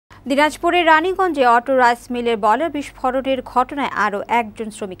দিনাজপুরের রানীগঞ্জে auto rice মিলের boiler বিস্ফোরণের ঘটনায় আরও একজন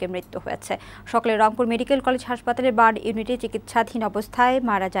শ্রমিকের মৃত্যু হয়েছে। সকালে রংপুর মেডিকেল কলেজ হাসপাতালের বার্ন ইউনিটে চিকিৎসাধীন অবস্থায়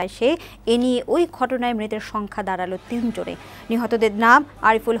মারা যায় সে। এ নিয়ে ওই ঘটনায় মৃতের সংখ্যা দাঁড়ালো ৩ জনে। নিহতদের নাম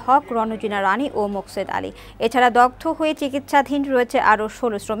আরিফুল হক, রণজিনা রানী ও মোকসেদ আলী। এছাড়া দগ্ধ হয়ে চিকিৎসাধীন রয়েছে আরও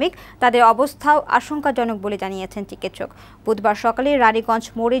 ১৬ শ্রমিক। তাদের অবস্থাও আশঙ্কাজনক বলে জানিয়েছেন চিকিৎসক। বুধবার সকালে রানীগঞ্জ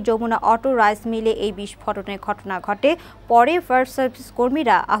মোড়ে যমুনা অটো রাইস মিলে এই বিস্ফোরণের ঘটনা ঘটে। পরে ফায়ার সার্ভিস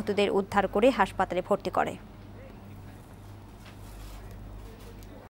কর্মীরা আহতদের উদ্ধার করে হাসপাতালে ভর্তি করে।